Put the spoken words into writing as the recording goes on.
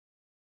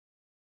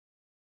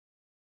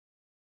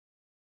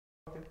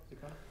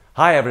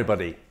Hi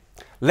everybody.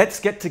 Let's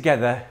get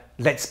together.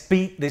 Let's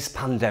beat this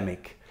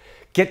pandemic.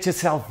 Get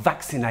yourself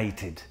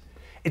vaccinated.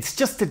 It's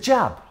just a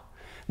jab.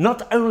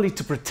 Not only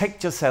to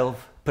protect yourself,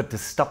 but to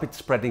stop it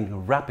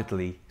spreading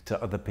rapidly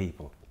to other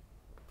people.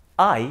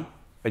 I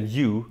and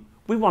you,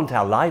 we want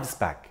our lives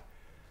back.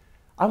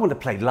 I want to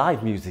play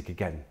live music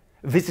again,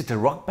 visit a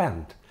rock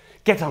band,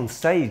 get on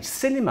stage,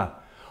 cinema,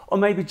 or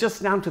maybe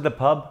just down to the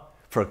pub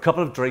for a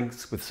couple of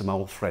drinks with some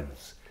old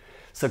friends.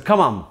 So come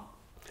on,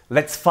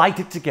 let's fight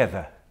it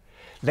together.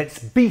 Let's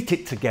beat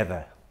it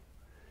together.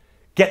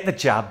 Get the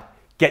jab,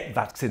 get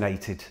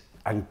vaccinated,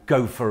 and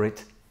go for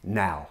it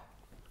now.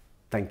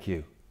 Thank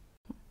you.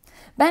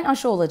 Ben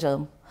aşı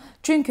olacağım.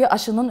 Çünkü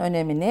aşının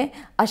önemini,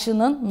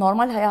 aşının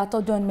normal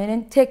hayata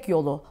dönmenin tek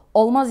yolu,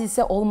 olmaz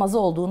ise olmazı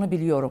olduğunu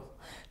biliyorum.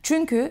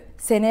 Çünkü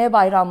seneye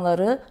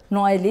bayramları,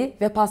 Noel'i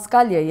ve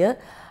Paskalya'yı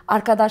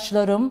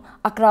arkadaşlarım,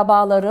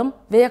 akrabalarım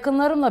ve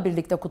yakınlarımla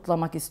birlikte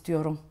kutlamak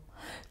istiyorum.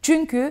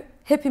 Çünkü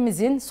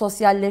hepimizin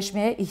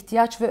sosyalleşmeye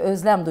ihtiyaç ve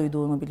özlem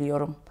duyduğunu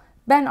biliyorum.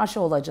 Ben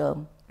aşı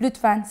olacağım.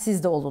 Lütfen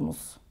siz de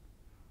olunuz.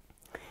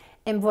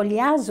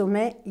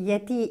 Εμβολιάζομαι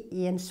γιατί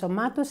η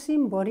ενσωμάτωση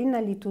μπορεί να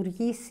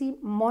λειτουργήσει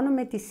μόνο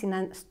με τις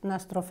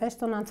συναστροφές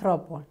των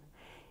ανθρώπων.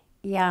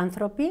 Οι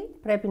άνθρωποι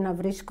πρέπει να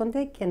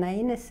βρίσκονται και να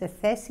είναι σε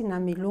θέση να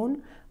μιλούν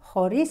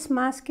χωρίς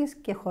μάσκες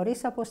και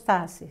χωρίς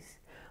αποστάσεις.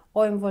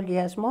 Ο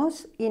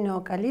εμβολιασμός είναι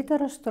ο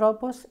καλύτερος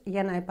τρόπος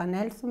για να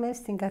επανέλθουμε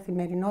στην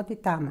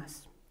καθημερινότητά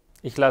μας.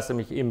 Ich lasse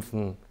mich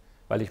impfen,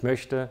 weil ich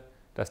möchte,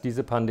 dass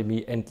diese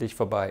Pandemie endlich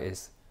vorbei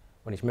ist.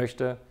 Und ich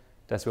möchte,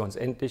 dass wir uns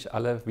endlich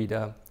alle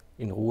wieder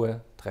in Ruhe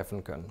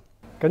treffen können.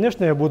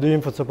 Конечно, я буду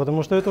импфиться,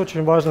 потому что это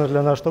очень важно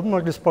для нас, чтобы мы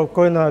могли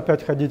спокойно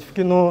опять ходить в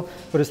кино,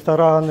 в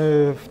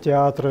рестораны, в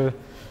театры,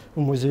 в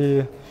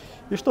музеи.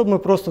 И чтобы мы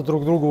просто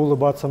друг другу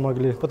улыбаться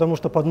могли, потому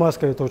что под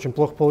маской это очень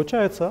плохо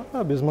получается,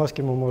 а без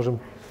маски мы можем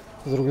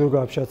друг другу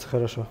общаться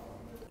хорошо.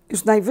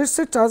 Już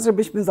najwyższy czas,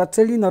 żebyśmy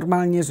zaczęli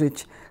normalnie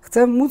żyć.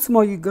 Chcę móc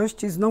moich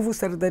gości znowu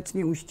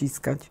serdecznie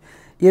uściskać.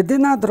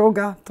 Jedyna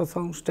droga to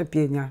są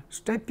szczepienia.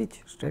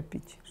 Szczepić,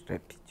 szczepić,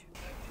 szczepić.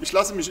 Ich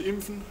lasse mich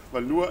impfen,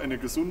 weil nur eine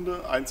gesunde,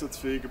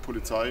 einsatzfähige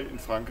Polizei in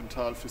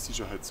Frankenthal für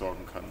Sicherheit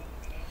sorgen kann.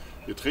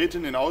 Wir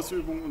treten in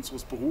Ausübung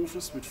unseres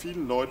Berufes mit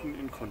vielen Leuten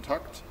in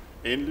Kontakt,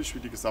 ähnlich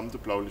wie die gesamte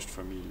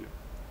Blaulichtfamilie.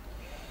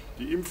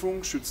 Die Impfung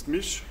schützt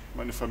mich,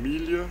 meine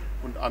Familie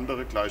und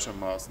andere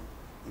gleichermaßen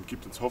und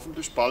gibt uns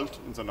hoffentlich bald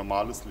unser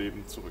normales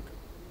Leben zurück.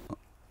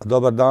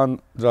 Dobar dan,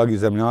 dragi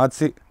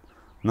zemljaci.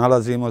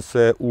 Nalazimo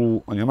se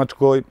u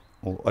Njemačkoj,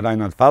 u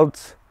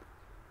Rheinland-Pfalz,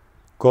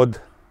 kod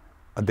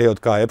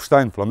DJK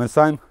Epstein,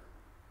 Flomensheim.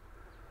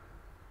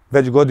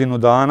 Već godinu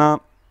dana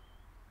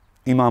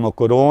imamo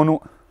koronu,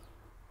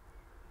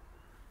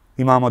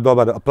 imamo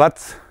dobar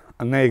plac,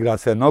 ne igra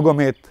se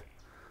nogomet,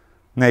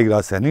 ne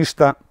igra se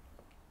ništa,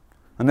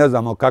 ne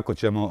znamo kako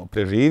ćemo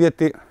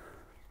preživjeti.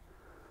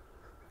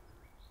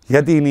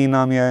 Jedini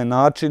nam je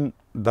način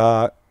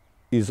da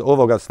iz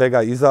ovoga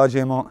svega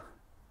izađemo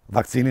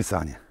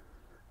vakcinisanje.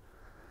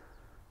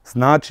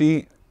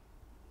 Znači,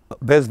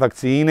 bez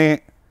vakcine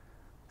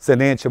se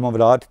nećemo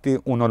vratiti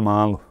u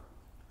normalu.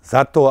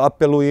 Zato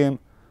apelujem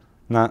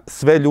na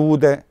sve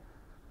ljude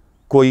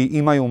koji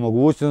imaju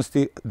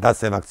mogućnosti da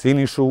se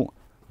vakcinišu,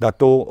 da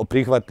to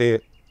prihvate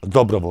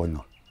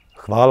dobrovoljno.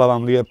 Hvala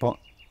vam lijepo.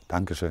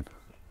 Dankeschön.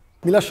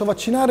 Mi lascio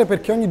vaccinare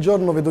perché ogni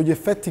giorno vedo gli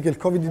effetti che il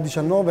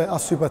Covid-19 ha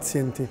sui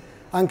pazienti,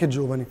 anche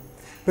giovani.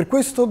 Per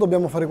questo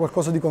dobbiamo fare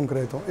qualcosa di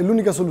concreto e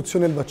l'unica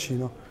soluzione è il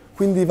vaccino.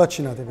 Quindi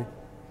vaccinatevi.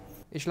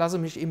 Ich lasse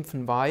mich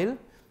impfen, weil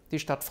die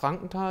Stadt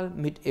Frankenthal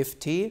mit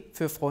FT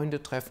für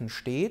Freunde treffen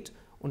steht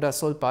und das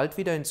soll bald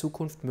wieder in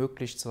Zukunft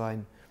möglich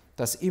sein.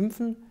 Das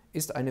Impfen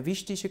ist eine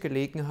wichtige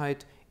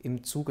Gelegenheit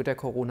im Zuge der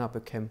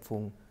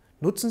Corona-Bekämpfung.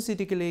 Nutzen Sie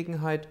die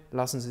Gelegenheit,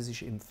 lassen Sie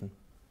sich impfen.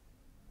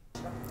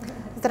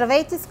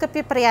 Здравейте,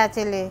 скъпи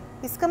приятели!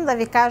 Искам да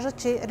ви кажа,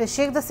 че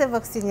реших да се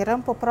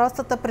вакцинирам по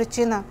простата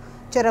причина,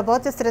 че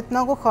работя сред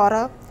много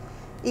хора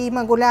и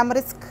има голям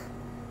риск.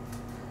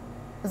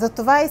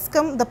 Затова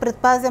искам да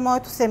предпазя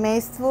моето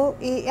семейство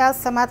и аз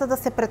самата да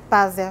се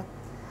предпазя.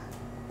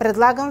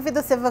 Предлагам ви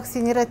да се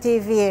вакцинирате и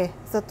вие.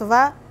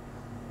 Затова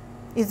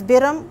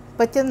избирам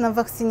пътя на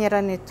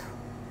вакцинирането.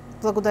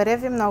 Благодаря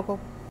ви много.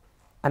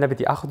 أنا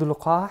بدي آخذ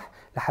اللقاح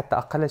لحتى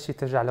أقل شيء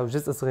ترجع لو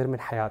جزء صغير من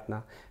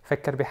حياتنا.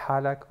 فكر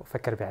بحالك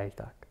وفكر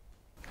بعيلتك.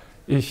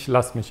 Ich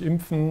lasse mich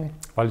impfen,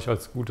 weil ich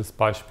als gutes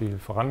Beispiel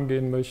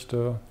vorangehen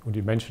möchte und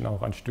die Menschen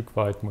auch ein Stück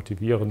weit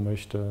motivieren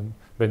möchte,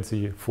 wenn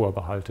sie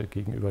Vorbehalte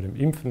gegenüber dem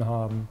Impfen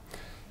haben.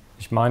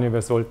 Ich meine,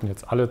 wir sollten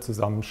jetzt alle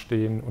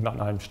zusammenstehen und an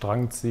einem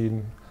Strang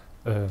ziehen,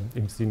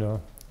 im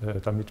Sinne,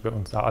 damit wir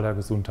unser aller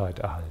Gesundheit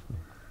erhalten.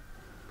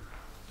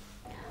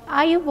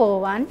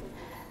 ආයුබෝවන්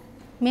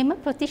මෙම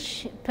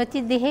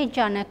ප්‍රතිදෙහි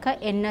ජනක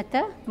එන්නත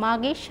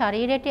මාගේ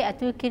ශරීරයට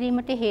ඇතුල්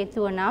කිරීමට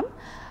හේතුව නම්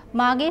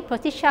මාගේ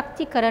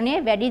ප්‍රතිශක්තිකරණය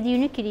වැඩි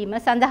දියුණු කිරීම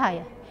සඳහාය.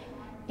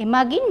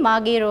 එමගින්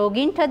මාගේ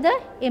රෝගීන්ටද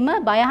එම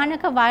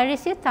භයානක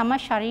වෛරසය තම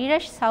ශරීර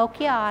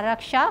සෞඛ්‍ය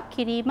ආරක්ෂා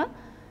කිරීම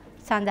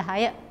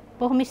සඳහාය.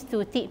 බොහොම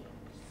ස්තුතියි.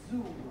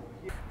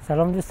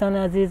 سلام دوستان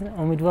عزیز،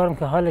 امیدوارم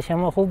که حال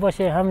شما خوب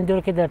باشه.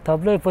 همینطور که در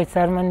تابلوی پشت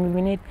سر من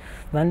میبینید،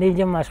 بنده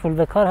اینجا مشغول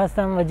به کار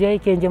هستم و جایی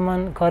که اینجا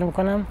من کار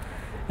میکنم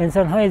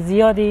انسان‌های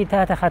زیادی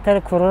تحت خطر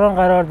کرونا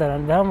قرار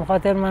دارند. به همین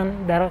خاطر من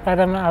در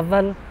قدم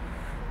اول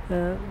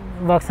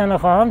واکسن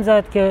خواهم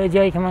زد که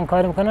جایی که من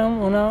کار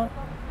میکنم اونا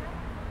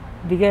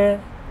دیگه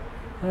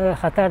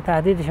خطر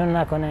تهدیدشون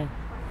نکنه.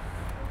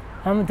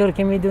 همونطور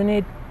که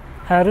میدونید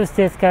هر روز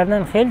تست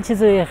کردن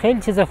خیلی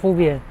چیز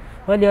خوبیه،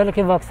 ولی حالا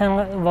که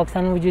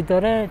واکسن وجود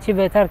داره چی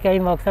بهتر که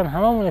این واکسن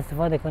هممون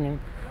استفاده کنیم.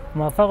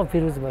 موفق و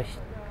پیروز باشید.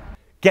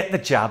 Get the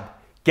jab,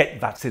 get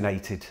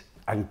vaccinated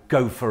and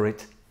go for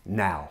it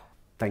now.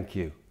 Thank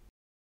you.